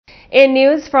In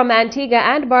news from Antigua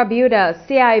and Barbuda,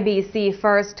 CIBC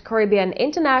First Caribbean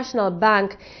International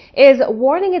Bank is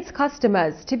warning its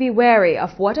customers to be wary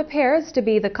of what appears to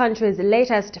be the country's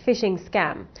latest phishing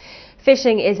scam.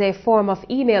 Phishing is a form of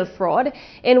email fraud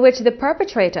in which the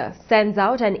perpetrator sends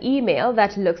out an email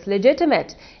that looks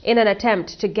legitimate in an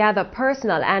attempt to gather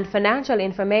personal and financial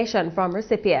information from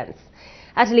recipients.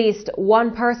 At least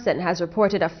one person has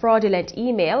reported a fraudulent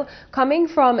email coming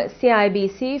from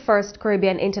CIBC First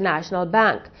Caribbean International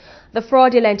Bank. The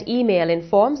fraudulent email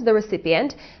informs the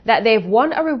recipient that they've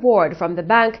won a reward from the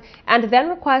bank and then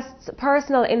requests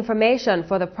personal information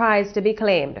for the prize to be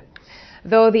claimed.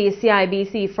 Though the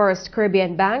CIBC First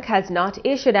Caribbean Bank has not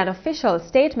issued an official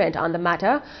statement on the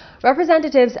matter,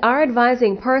 representatives are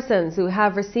advising persons who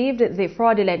have received the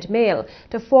fraudulent mail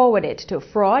to forward it to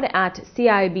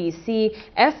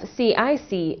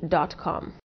fraud@cibcfcic.com.